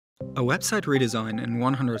A website redesign in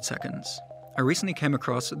 100 seconds. I recently came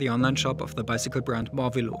across the online shop of the bicycle brand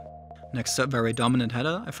bonvelo. Next to a very dominant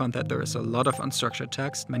header, I found that there is a lot of unstructured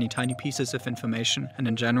text, many tiny pieces of information, and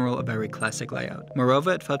in general a very classic layout.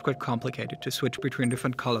 Moreover, it felt quite complicated to switch between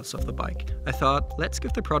different colors of the bike. I thought, let's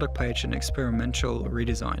give the product page an experimental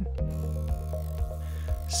redesign.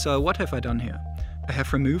 So what have I done here? I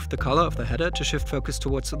have removed the color of the header to shift focus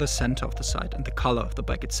towards the center of the site and the color of the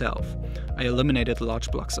bike itself. I eliminated large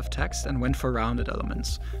blocks of text and went for rounded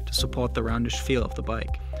elements to support the roundish feel of the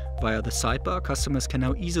bike. Via the sidebar, customers can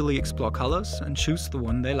now easily explore colors and choose the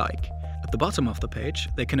one they like. At the bottom of the page,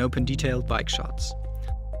 they can open detailed bike shots.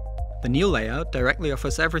 The new layout directly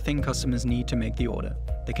offers everything customers need to make the order.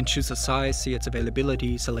 They can choose a size, see its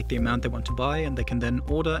availability, select the amount they want to buy, and they can then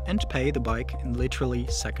order and pay the bike in literally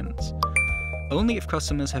seconds. Only if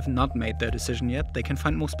customers have not made their decision yet, they can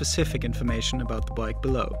find more specific information about the bike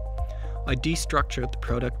below. I destructured the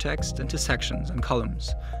product text into sections and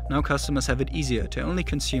columns. Now customers have it easier to only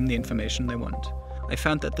consume the information they want. I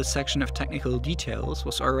found that the section of technical details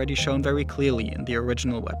was already shown very clearly in the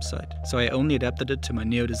original website, so I only adapted it to my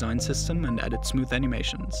new design system and added smooth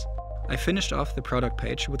animations. I finished off the product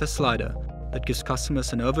page with a slider that gives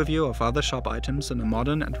customers an overview of other shop items in a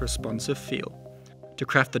modern and responsive feel. To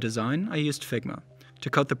craft the design, I used Figma. To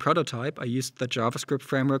code the prototype, I used the JavaScript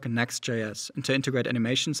framework NextJS, and to integrate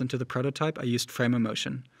animations into the prototype, I used Framer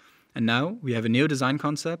Motion. And now, we have a new design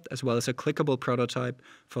concept as well as a clickable prototype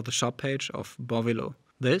for the shop page of bonvelo.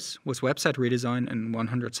 This was website redesign in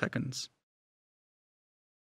 100 seconds.